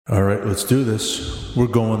All right, let's do this. We're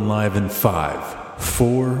going live in 5,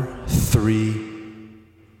 4, 3.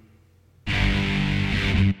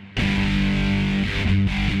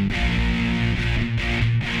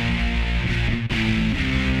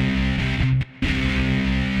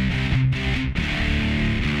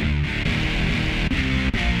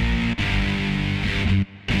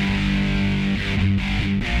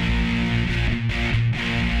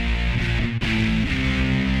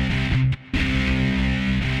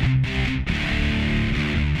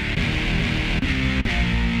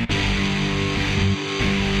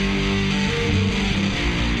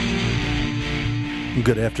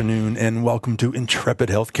 Good afternoon and welcome to Intrepid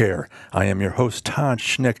Healthcare. I am your host, Todd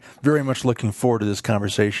Schnick. Very much looking forward to this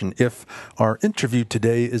conversation. If our interview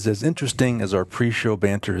today is as interesting as our pre-show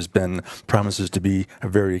banter has been, promises to be a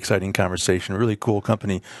very exciting conversation. Really cool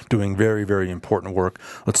company doing very, very important work.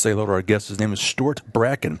 Let's say hello to our guest. His name is Stuart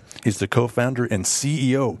Bracken. He's the co-founder and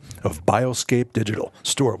CEO of Bioscape Digital.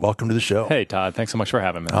 Stuart, welcome to the show. Hey, Todd. Thanks so much for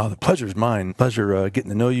having me. The pleasure is mine. Pleasure getting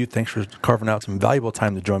to know you. Thanks for carving out some valuable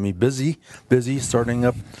time to join me. Busy, starting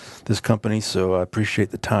up this company, so I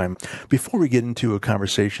appreciate the time. Before we get into a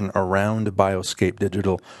conversation around Bioscape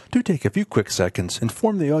Digital, do take a few quick seconds,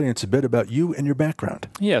 inform the audience a bit about you and your background.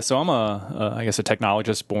 Yeah, so I'm a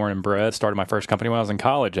technologist born and bred. Started my first company when I was in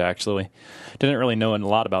college, actually. Didn't really know a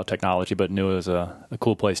lot about technology, but knew it was a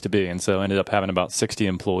cool place to be. And so ended up having about 60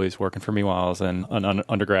 employees working for me while I was an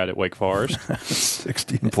undergrad at Wake Forest.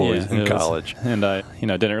 60 employees in college. And I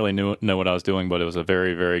didn't really know what I was doing, but it was a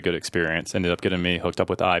very, very good experience. Ended up getting me hooked up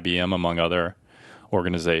with IBM, among other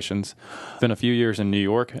organizations. Spent a few years in New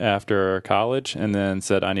York after college, and then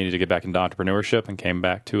said I needed to get back into entrepreneurship and came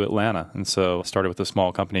back to Atlanta. And so started with a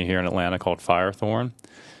small company here in Atlanta called Firethorn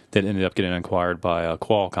that ended up getting acquired by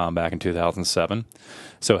Qualcomm back in 2007.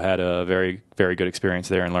 So had a very, very good experience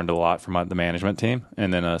there and learned a lot from the management team,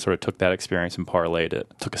 and then sort of took that experience and parlayed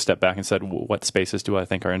it. Took a step back and said, what spaces do I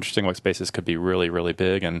think are interesting? What spaces could be really, really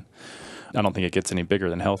big? And I don't think it gets any bigger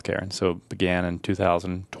than healthcare. And so began in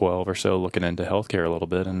 2012 or so looking into healthcare a little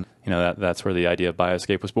bit. And that's where the idea of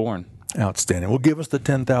Bioscape was born. Outstanding. Well, give us the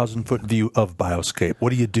 10,000-foot view of Bioscape.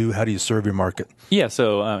 What do you do? How do you serve your market? Yeah,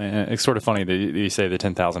 so it's sort of funny that you say the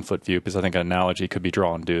 10,000-foot view, because I think an analogy could be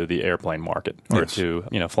drawn to the airplane market or to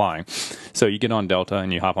flying. So you get on Delta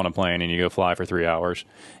and you hop on a plane and you go fly for 3 hours.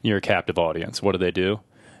 You're a captive audience. What do?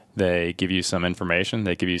 They give you some information,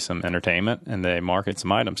 they give you some entertainment, and they market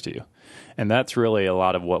some items to you. And that's really a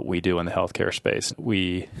lot of what we do in the healthcare space.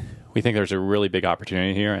 We think there's a really big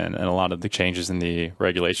opportunity here, and a lot of the changes in the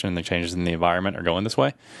regulation and the changes in the environment are going this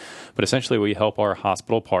way. But essentially, we help our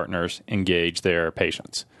hospital partners engage their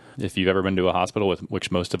patients. If you've ever been to a hospital,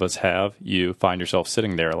 which most of us have, you find yourself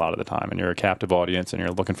sitting there a lot of the time, and you're a captive audience, and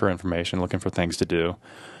you're looking for information, looking for things to do.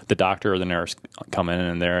 The doctor or the nurse come in,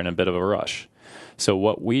 and they're in a bit of a rush. So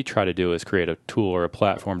what we try to do is create a tool or a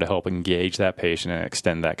platform to help engage that patient and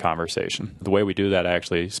extend that conversation. The way we do that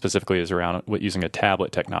actually specifically is around using a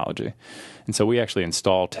tablet technology. And so we actually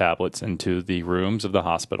install tablets into the rooms of the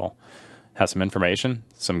hospital, have some information,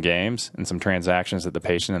 some games, and some transactions that the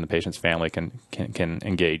patient and the patient's family can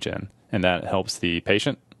engage in. And that helps the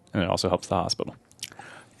patient, and it also helps the hospital.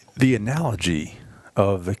 The analogy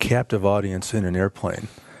of a captive audience in an airplane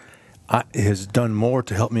has done more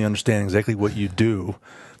to help me understand exactly what you do,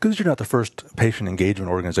 because you're not the first patient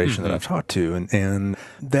engagement organization that I've talked to, and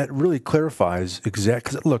that really clarifies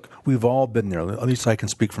exactly. Because look, we've all been there. At least I can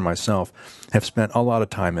speak for myself. Have spent a lot of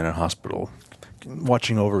time in a hospital,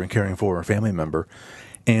 watching over and caring for a family member,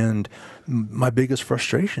 and my biggest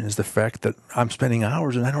frustration is the fact that I'm spending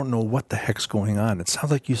hours and I don't know what the heck's going on. It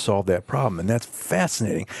sounds like you solved that problem, and that's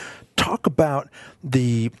fascinating. Talk about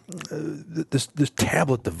this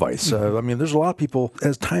tablet device. There's a lot of people,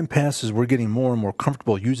 as time passes, we're getting more and more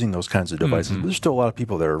comfortable using those kinds of devices. But there's still a lot of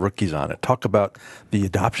people that are rookies on it. Talk about the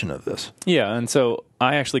adoption of this. Yeah, and so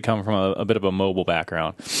I actually come from a bit of a mobile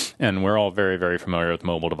background, and we're all very, very familiar with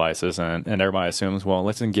mobile devices, and everybody assumes, well,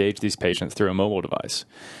 let's engage these patients through a mobile device.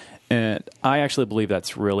 And I actually believe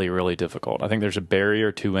that's really, really difficult. I think there's a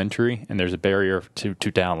barrier to entry, and there's a barrier to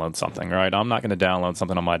download something, right? I'm not going to download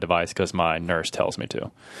something on my device because my nurse tells me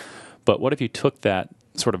to. But what if you took that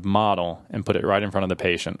sort of model and put it right in front of the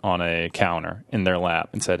patient on a counter in their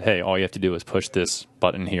lap and said, hey, all you have to do is push this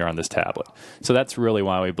button here on this tablet. So that's really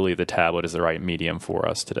why we believe the tablet is the right medium for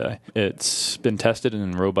us today. It's been tested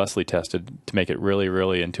and robustly tested to make it really,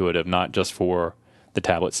 really intuitive, not just for the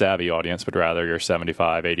tablet-savvy audience, but rather your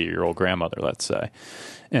 75, 80-year-old grandmother, let's say.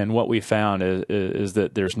 And what we found is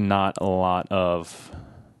that there's not a lot of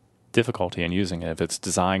difficulty in using it. If it's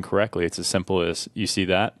designed correctly, it's as simple as you see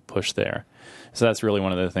that, push there. So that's really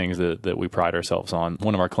one of the things that we pride ourselves on.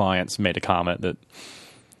 One of our clients made a comment that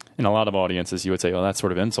in a lot of audiences you would say, "Oh, that's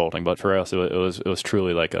sort of insulting," but for us, it was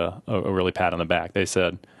truly like a really pat on the back. They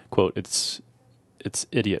said, "quote It's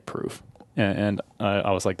idiot proof." And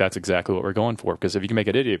I was like, that's exactly what we're going for, because if you can make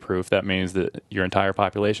it idiot proof, that means that your entire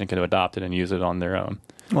population can adopt it and use it on their own.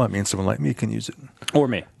 Well, that means someone like me can use it. Or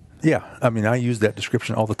me. Yeah, I mean, I use that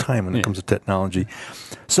description all the time when it comes to technology.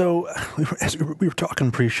 So we were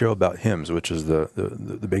talking pre-show about HIMSS, which is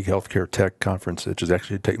the big healthcare tech conference, which is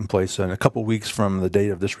actually taking place in a couple weeks from the date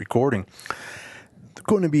of this recording. There's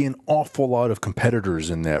going to be an awful lot of competitors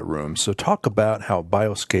in that room. So talk about how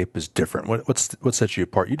Bioscape is different. What sets you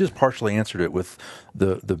apart? You just partially answered it with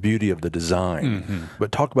the beauty of the design,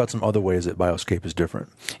 but talk about some other ways that Bioscape is different.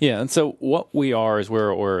 Yeah, and so what we are is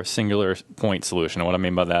we're a singular point solution. And what I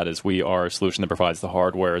mean by that is we are a solution that provides the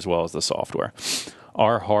hardware as well as the software.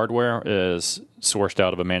 Our hardware is sourced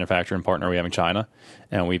out of a manufacturing partner we have in China,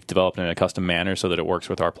 and we've developed it in a custom manner so that it works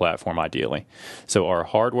with our platform ideally. So our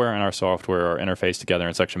hardware and our software are interfaced together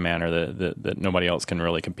in such a manner that nobody else can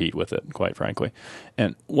really compete with it, quite frankly.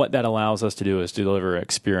 And what that allows us to do is to deliver an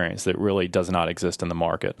experience that really does not exist in the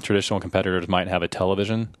market. Traditional competitors might have a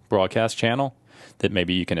television broadcast channel that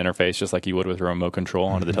maybe you can interface just like you would with a remote control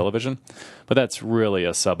onto the television, but that's really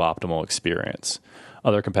a suboptimal experience.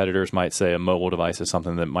 Other competitors might say a mobile device is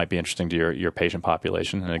something that might be interesting to your patient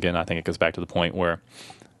population. And again, I think it goes back to the point where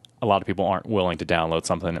a lot of people aren't willing to download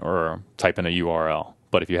something or type in a URL.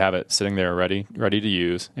 But if you have it sitting there ready to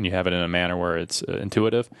use, and you have it in a manner where it's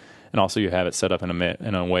intuitive, and also you have it set up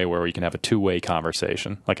in a way where you can have a two-way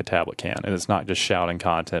conversation, like a tablet can, and it's not just shouting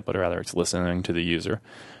content, but rather it's listening to the user.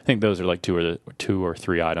 I think those are like two or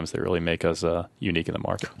three items that really make us unique in the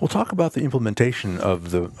market. We'll talk about the implementation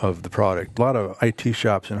of the product. A lot of IT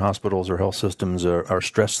shops and hospitals or health systems are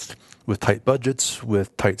stressed with tight budgets,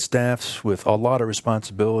 with tight staffs, with a lot of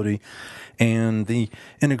responsibility. And the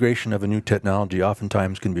integration of a new technology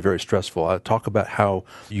oftentimes can be very stressful. I'll talk about how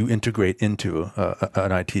you integrate into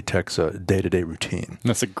an IT tech's day-to-day routine.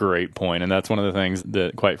 That's a great point, and that's one of the things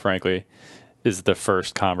that, quite frankly, is the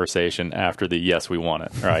first conversation after the yes, we want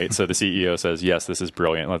it, right? So the CEO says, yes, this is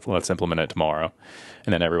brilliant. Let's implement it tomorrow.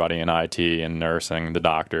 And then everybody in IT and nursing, the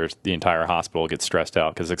doctors, the entire hospital gets stressed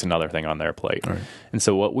out because it's another thing on their plate. Right. And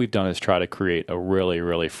so what we've done is try to create a really,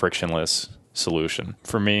 really frictionless solution.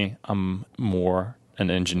 For me, I'm more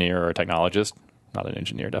an engineer or a technologist. Not an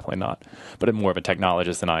engineer, definitely not. But I'm more of a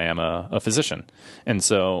technologist than I am a physician. And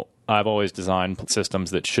so I've always designed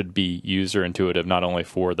systems that should be user intuitive, not only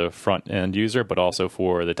for the front end user, but also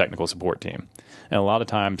for the technical support team. And a lot of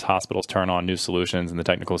times hospitals turn on new solutions and the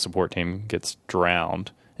technical support team gets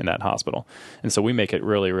drowned in that hospital. And so we make it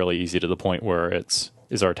really, really easy to the point where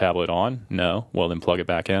is our tablet on? No. Well, then plug it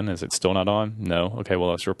back in. Is it still not on? No. Okay, well,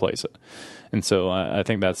 let's replace it. And so I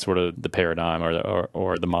think that's sort of the paradigm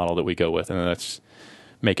or the model that we go with, and that's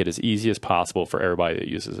make it as easy as possible for everybody that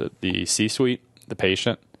uses it. The C-suite, the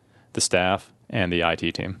patient, the staff, and the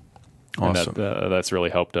IT team. Awesome. And that's really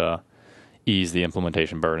helped ease the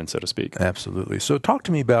implementation burden, so to speak. Absolutely. So talk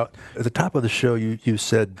to me about, at the top of the show, you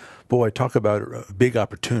said, boy, talk about a big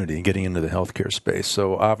opportunity getting into the healthcare space.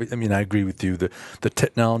 So, I agree with you. The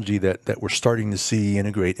technology that we're starting to see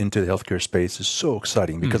integrate into the healthcare space is so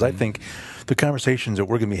exciting because I think the conversations that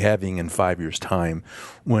we're going to be having in 5 years' time,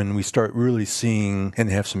 when we start really seeing and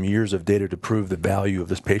have some years of data to prove the value of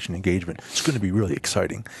this patient engagement, it's going to be really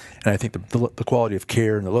exciting. And I think the quality of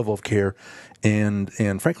care and the level of care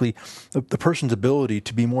and frankly, the person's ability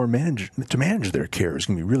to be more manage their care is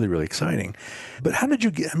going to be really, really exciting. But how did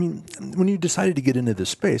you get, when you decided to get into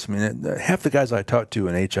this space, half the guys I talked to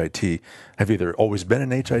in HIT have either always been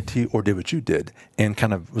in HIT or did what you did and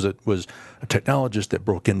kind of was a technologist that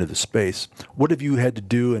broke into the space. What have you had to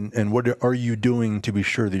do and what are you doing to be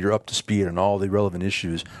sure that you're up to speed on all the relevant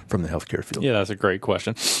issues from the healthcare field? Yeah, that's a great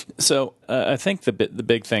question. So I think the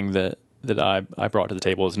big thing that I brought to the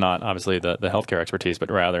table is not obviously the healthcare expertise, but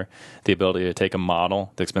rather the ability to take a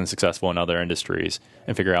model that's been successful in other industries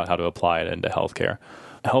and figure out how to apply it into healthcare.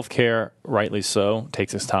 Healthcare, rightly so,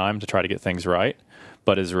 takes its time to try to get things right.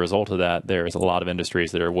 But as a result of that, there's a lot of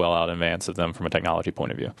industries that are well out in advance of them from a technology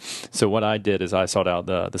point of view. So what I did is I sought out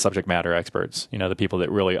the subject matter experts, the people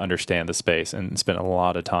that really understand the space and spent a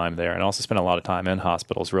lot of time there and also spent a lot of time in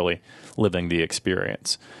hospitals really living the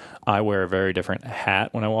experience. I wear a very different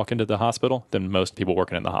hat when I walk into the hospital than most people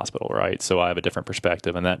working in the hospital, right? So I have a different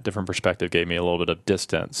perspective, and that different perspective gave me a little bit of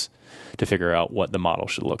distance to figure out what the model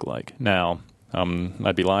should look like. Now,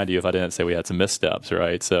 I'd be lying to you if I didn't say we had some missteps,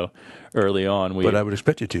 right? So early on, but I would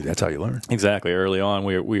expect you to. That's how you learn. Exactly. Early on,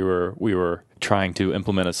 we were trying to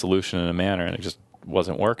implement a solution in a manner, and it just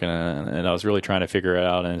wasn't working. And I was really trying to figure it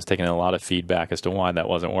out, and it's taking a lot of feedback as to why that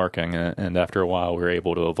wasn't working. And after a while, we were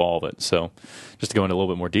able to evolve it. So just to go into a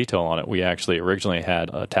little bit more detail on it, we actually originally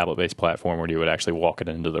had a tablet-based platform where you would actually walk it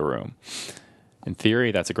into the room. In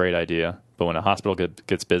theory, that's a great idea, but when a hospital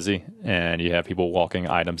gets busy and you have people walking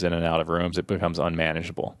items in and out of rooms, it becomes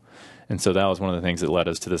unmanageable. And so that was one of the things that led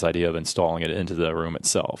us to this idea of installing it into the room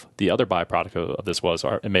itself. The other byproduct of this was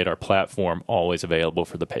it made our platform always available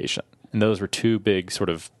for the patient. And those were two big sort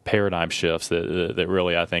of paradigm shifts that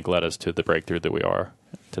really, I think, led us to the breakthrough that we are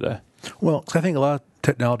today. Well, I think a lot of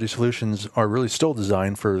technology solutions are really still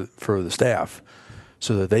designed for the staff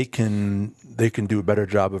so that they can do a better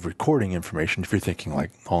job of recording information if you're thinking like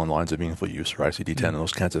all in lines of meaningful use or ICD-10 and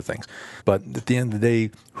those kinds of things. But at the end of the day,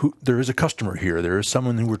 there is a customer here. There is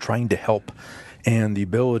someone who we're trying to help, and the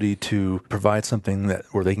ability to provide something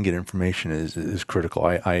where they can get information is critical.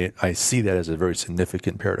 I see that as a very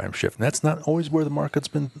significant paradigm shift, and that's not always where the market's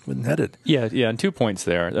been headed. Yeah, and 2 points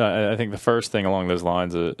there. I think the first thing along those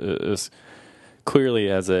lines is clearly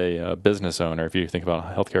as a business owner, if you think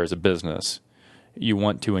about healthcare as a business, you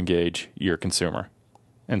want to engage your consumer.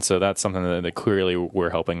 And so that's something that clearly we're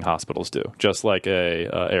helping hospitals do. Just like a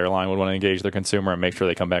airline would want to engage their consumer and make sure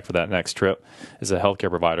they come back for that next trip. As a healthcare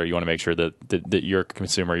provider, you want to make sure that your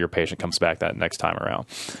consumer, your patient, comes back that next time around.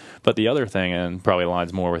 But the other thing, and probably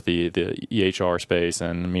aligns more with the EHR space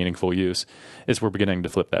and meaningful use, is we're beginning to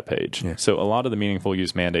flip that page. Yeah. So a lot of the meaningful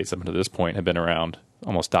use mandates up until this point have been around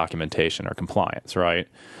almost documentation or compliance, right?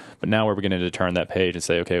 But now we're beginning to turn that page and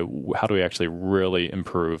say, okay, how do we actually really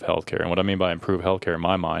improve healthcare? And what I mean by improve healthcare in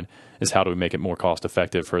my mind is how do we make it more cost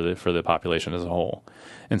effective for the population as a whole?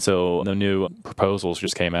 And so the new proposals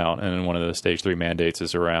just came out, and one of the stage 3 mandates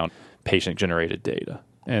is around patient-generated data.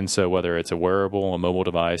 And so whether it's a wearable, a mobile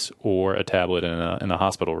device, or a tablet in a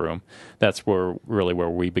hospital room, that's where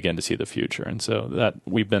we begin to see the future. And so that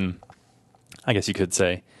we've been, I guess you could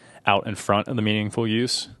say, out in front of the meaningful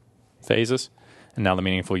use phases. And now the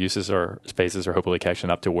meaningful uses phases are hopefully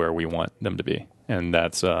catching up to where we want them to be. And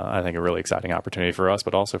that's, I think, a really exciting opportunity for us,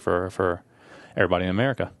 but also for everybody in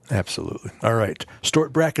America. Absolutely. All right.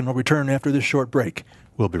 Stuart Bracken will return after this short break.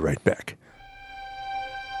 We'll be right back.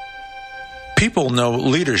 People know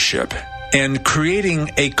leadership and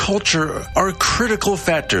creating a culture are critical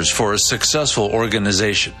factors for a successful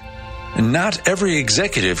organization. Not every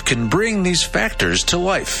executive can bring these factors to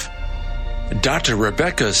life. Dr.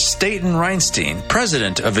 Rebecca Staten-Reinstein,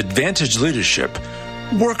 president of Advantage Leadership,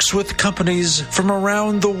 works with companies from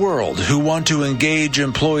around the world who want to engage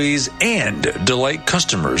employees and delight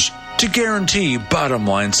customers to guarantee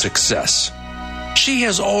bottom-line success. She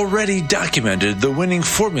has already documented the winning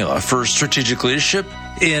formula for strategic leadership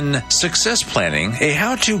in Success Planning, a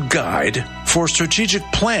how-to guide for strategic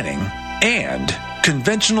planning, and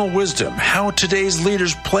Conventional Wisdom, how today's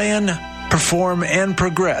leaders plan, perform, and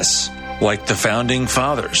progress like the Founding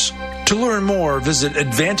Fathers. To learn more, visit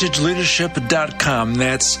AdvantageLeadership.com.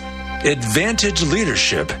 That's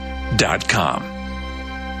AdvantageLeadership.com.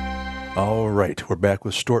 All right, we're back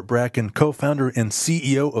with Stuart Bracken, co-founder and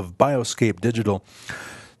CEO of Bioscape Digital.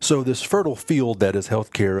 So this fertile field that is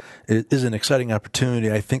healthcare is an exciting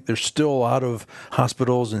opportunity. I think there's still a lot of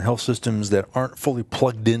hospitals and health systems that aren't fully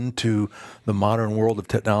plugged into the modern world of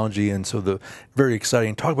technology, and so very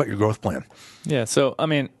exciting. Talk about your growth plan. Yeah, so I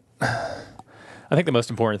mean, I think the most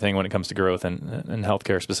important thing when it comes to growth and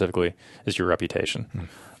healthcare specifically is your reputation.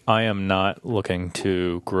 I am not looking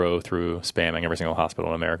to grow through spamming every single hospital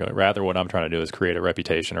in America. Rather, what I'm trying to do is create a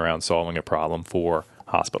reputation around solving a problem for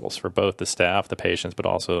hospitals, for both the staff, the patients, but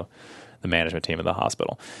also the management team of the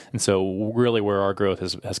hospital. And so really where our growth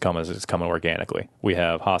has come is it's coming organically. We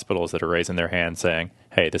have hospitals that are raising their hand saying,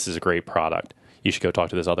 hey, this is a great product. You should go talk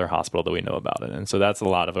to this other hospital that we know about it. And so that's a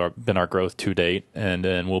lot of been our growth to date, and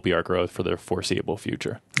will be our growth for the foreseeable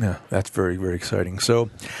future. Yeah, that's very, very exciting. So,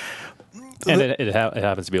 and it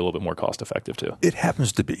happens to be a little bit more cost effective too. It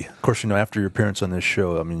happens to be. Of course, after your appearance on this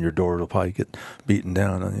show, I mean, your door will probably get beaten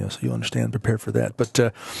down, so you understand, prepare for that. But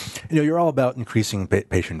you're all about increasing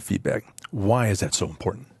patient feedback. Why is that so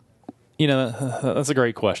important? That's a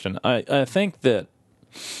great question. I think that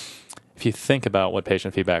if if you think about what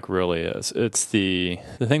patient feedback really is, it's the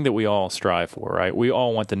thing that we all strive for, right? We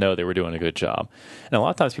all want to know that we're doing a good job. And a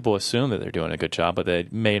lot of times people assume that they're doing a good job, but they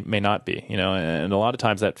may not be, and a lot of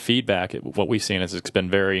times that feedback, what we've seen is it's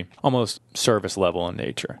been very almost service level in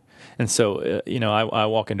nature. And so, I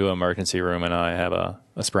walk into an emergency room and I have a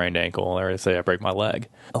sprained ankle, or say I break my leg.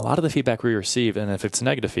 A lot of the feedback we receive, and if it's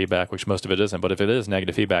negative feedback, which most of it isn't, but if it is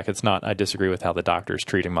negative feedback, it's not, I disagree with how the doctor's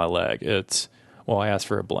treating my leg. It's, well, I asked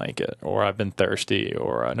for a blanket, or I've been thirsty,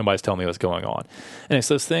 or nobody's telling me what's going on. And it's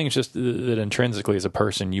those things just that intrinsically as a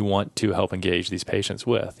person you want to help engage these patients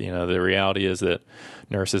with. The reality is that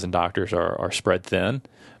nurses and doctors are spread thin,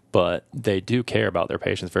 but they do care about their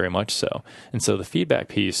patients very much so. And so the feedback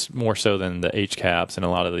piece, more so than the HCAPs and a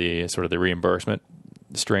lot of the sort of the reimbursement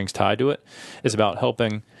strings tied to it, is about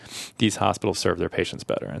helping these hospitals serve their patients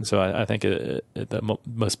better. And so I think at the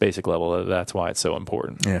most basic level, that's why it's so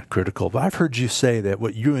important. Yeah, critical. But I've heard you say that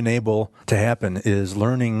what you enable to happen is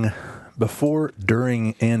learning before,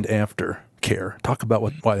 during, and after care. Talk about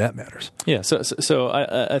why that matters. Yeah, so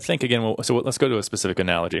I think, again, so let's go to a specific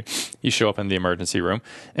analogy. You show up in the emergency room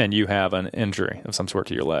and you have an injury of some sort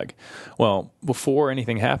to your leg. Well, before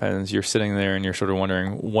anything happens, you're sitting there and you're sort of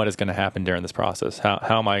wondering what is going to happen during this process. How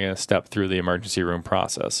am I going to step through the emergency room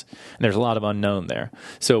process? And there's a lot of unknown there.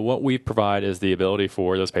 So what we provide is the ability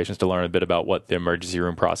for those patients to learn a bit about what the emergency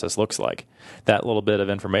room process looks like. That little bit of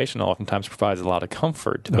information oftentimes provides a lot of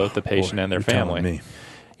comfort to both the patient and their family.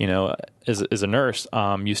 As a nurse,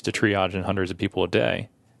 I'm used to triaging hundreds of people a day.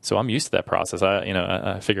 So I'm used to that process.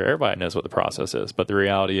 I figure everybody knows what the process is. But the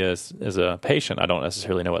reality is, as a patient, I don't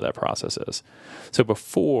necessarily know what that process is. So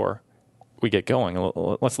before we get going,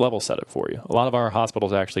 let's level set it for you. A lot of our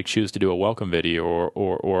hospitals actually choose to do a welcome video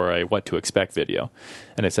or a what to expect video.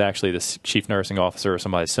 And it's actually the chief nursing officer or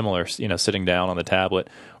somebody similar, sitting down on the tablet,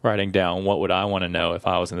 writing down what would I want to know if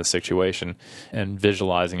I was in this situation, and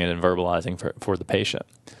visualizing it and verbalizing for the patient.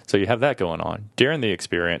 So you have that going on. During the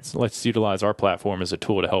experience, let's utilize our platform as a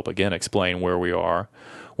tool to help, again, explain where we are,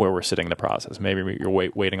 where we're sitting in the process. Maybe you're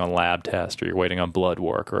waiting on lab tests, or you're waiting on blood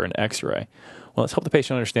work or an x-ray. Well, let's help the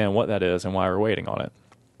patient understand what that is and why we're waiting on it.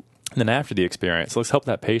 And then after the experience, let's help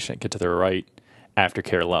that patient get to the right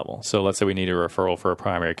aftercare level. So let's say we need a referral for a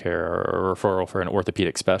primary care or a referral for an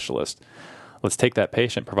orthopedic specialist. Let's take that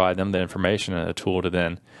patient, provide them the information and a tool to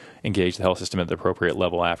then engage the health system at the appropriate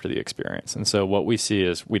level after the experience. And so what we see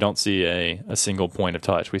is we don't see a single point of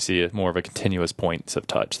touch. We see more of a continuous points of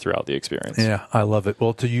touch throughout the experience. Yeah, I love it.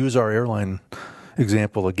 Well, to use our airline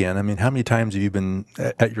example again, I mean, how many times have you been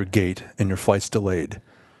at your gate and your flight's delayed,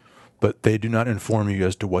 but they do not inform you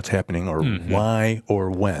as to what's happening or why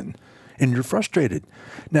or when, and you're frustrated.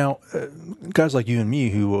 Now, guys like you and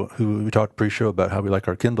me who we talked pre-show about how we like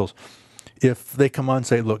our Kindles, if they come on and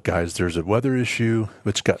say, look, guys, there's a weather issue,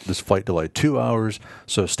 it's got this flight delayed 2 hours,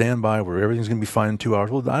 so stand by where everything's going to be fine in 2 hours.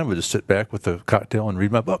 Well, I would just sit back with a cocktail and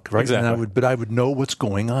read my book, right? Exactly. And I would know what's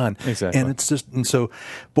going on. Exactly. And so,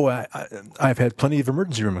 boy, I've had plenty of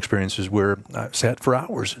emergency room experiences where I've sat for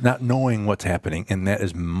hours not knowing what's happening, and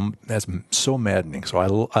that's so maddening. So I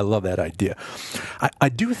love that idea. I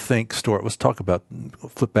do think, Stuart, let's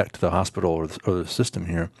flip back to the hospital or the system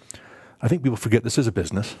here. I think people forget this is a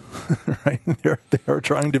business, right? They are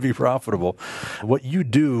trying to be profitable. What you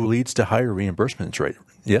do leads to higher reimbursement rate.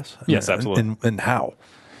 Yes? Yes, absolutely. And how?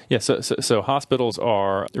 Yeah, so hospitals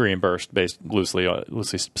are reimbursed based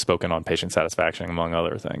loosely spoken on patient satisfaction, among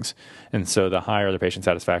other things. And so the higher the patient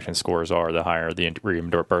satisfaction scores are, the higher the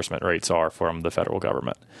reimbursement rates are from the federal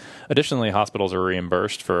government. Additionally, hospitals are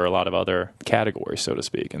reimbursed for a lot of other categories, so to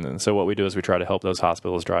speak. And then, so what we do is we try to help those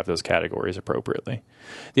hospitals drive those categories appropriately.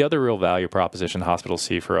 The other real value proposition hospitals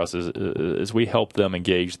see for us is we help them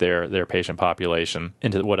engage their patient population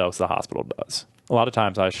into what else the hospital does. A lot of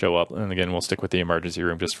times I show up, and again, we'll stick with the emergency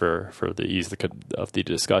room just for the ease of the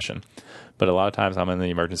discussion. But a lot of times I'm in the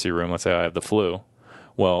emergency room, let's say I have the flu.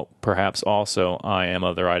 Well, perhaps also I am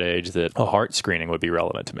of the right age that a heart screening would be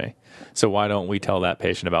relevant to me. So why don't we tell that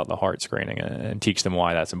patient about the heart screening and teach them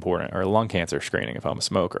why that's important, or lung cancer screening if I'm a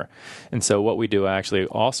smoker. And so what we do actually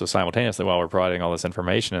also simultaneously while we're providing all this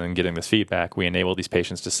information and getting this feedback, we enable these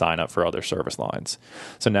patients to sign up for other service lines.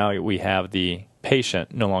 So now we have the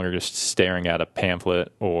patient no longer just staring at a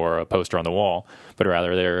pamphlet or a poster on the wall, but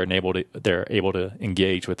rather they're able to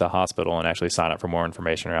engage with the hospital and actually sign up for more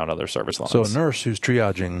information around other service lines. So a nurse who's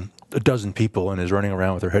triaging a dozen people and is running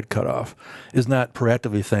around with their head cut off is not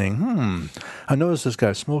proactively saying, I noticed this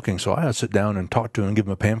guy's smoking, so I have to sit down and talk to him and give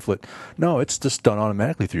him a pamphlet. No, it's just done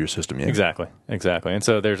automatically through your system. Yeah? Exactly. And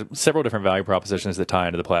so there's several different value propositions that tie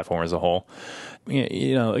into the platform as a whole.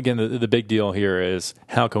 Again, the big deal here is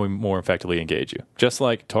how can we more effectively engage you? Just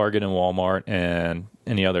like Target and Walmart and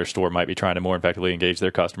any other store might be trying to more effectively engage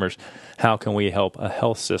their customers, how can we help a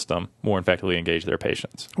health system more effectively engage their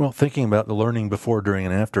patients? Well, thinking about the learning before, during,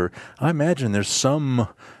 and after, I imagine there's some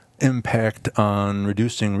impact on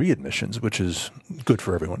reducing readmissions, which is good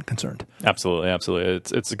for everyone concerned. Absolutely.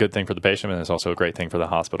 It's a good thing for the patient, and it's also a great thing for the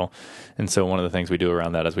hospital. And so one of the things we do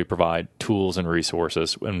around that is we provide tools and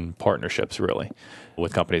resources and partnerships, really,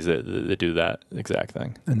 with companies that do that exact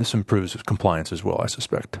thing. And this improves compliance as well, I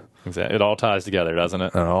suspect. Exactly. It all ties together, doesn't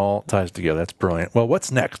it? It all ties together. That's brilliant. Well,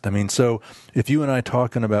 what's next? I mean, so if you and I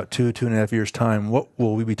talk in about 2.5 years' time, what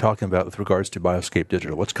will we be talking about with regards to Bioscape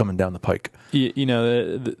Digital? What's coming down the pike?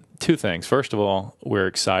 The two things. First of all, we're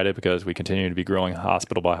excited because we continue to be growing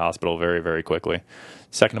hospital by hospital very, very quickly.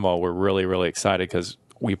 Second of all, we're really, really excited because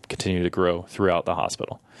we continue to grow throughout the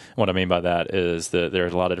hospital. What I mean by that is that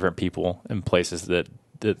there's a lot of different people and places that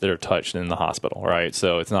are touched in the hospital, right?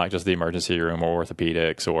 So it's not just the emergency room or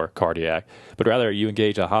orthopedics or cardiac, but rather you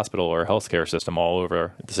engage a hospital or a healthcare system all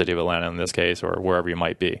over the city of Atlanta in this case, or wherever you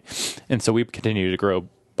might be. And so we continue to grow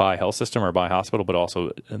by health system or by hospital, but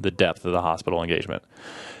also the depth of the hospital engagement.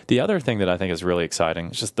 The other thing that I think is really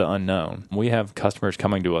exciting is just the unknown. We have customers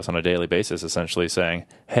coming to us on a daily basis essentially saying,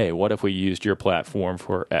 hey, what if we used your platform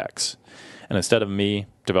for X? And instead of me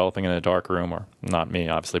developing in a dark room, or not me,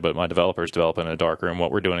 obviously, but my developers developing in a dark room,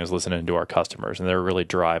 what we're doing is listening to our customers, and they're really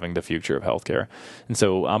driving the future of healthcare. And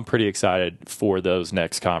so I'm pretty excited for those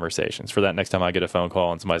next conversations, for that next time I get a phone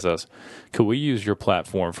call and somebody says, could we use your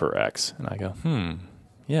platform for X? And I go,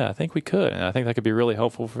 yeah, I think we could. And I think that could be really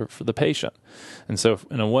helpful for the patient. And so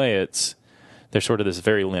in a way, there's sort of this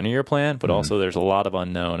very linear plan, but also there's a lot of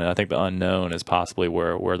unknown. And I think the unknown is possibly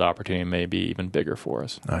where the opportunity may be even bigger for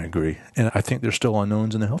us. I agree. And I think there's still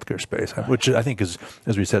unknowns in the healthcare space, which I think is,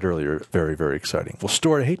 as we said earlier, very, very exciting. Well,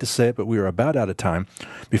 Stuart, I hate to say it, but we are about out of time.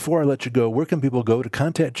 Before I let you go, where can people go to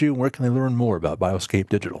contact you, and where can they learn more about Bioscape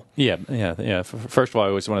Digital? Yeah. First of all, I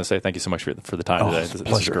always want to say thank you so much for the time today.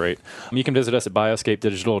 This is great. You can visit us at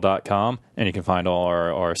bioscapedigital.com, and you can find all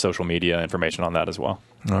our social media information on that as well.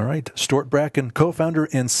 All right. Stuart Bracken, co-founder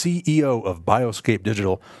and CEO of Bioscape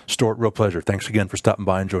Digital. Stuart, real pleasure. Thanks again for stopping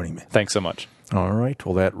by and joining me. Thanks so much. All right.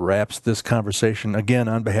 Well, that wraps this conversation. Again,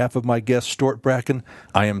 on behalf of my guest, Stuart Bracken,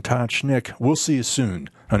 I am Todd Schnick. We'll see you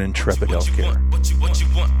soon on Intrepid Healthcare. What you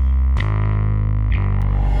want?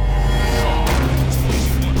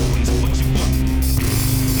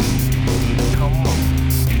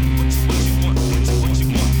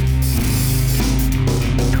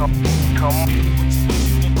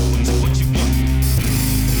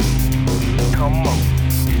 Come on.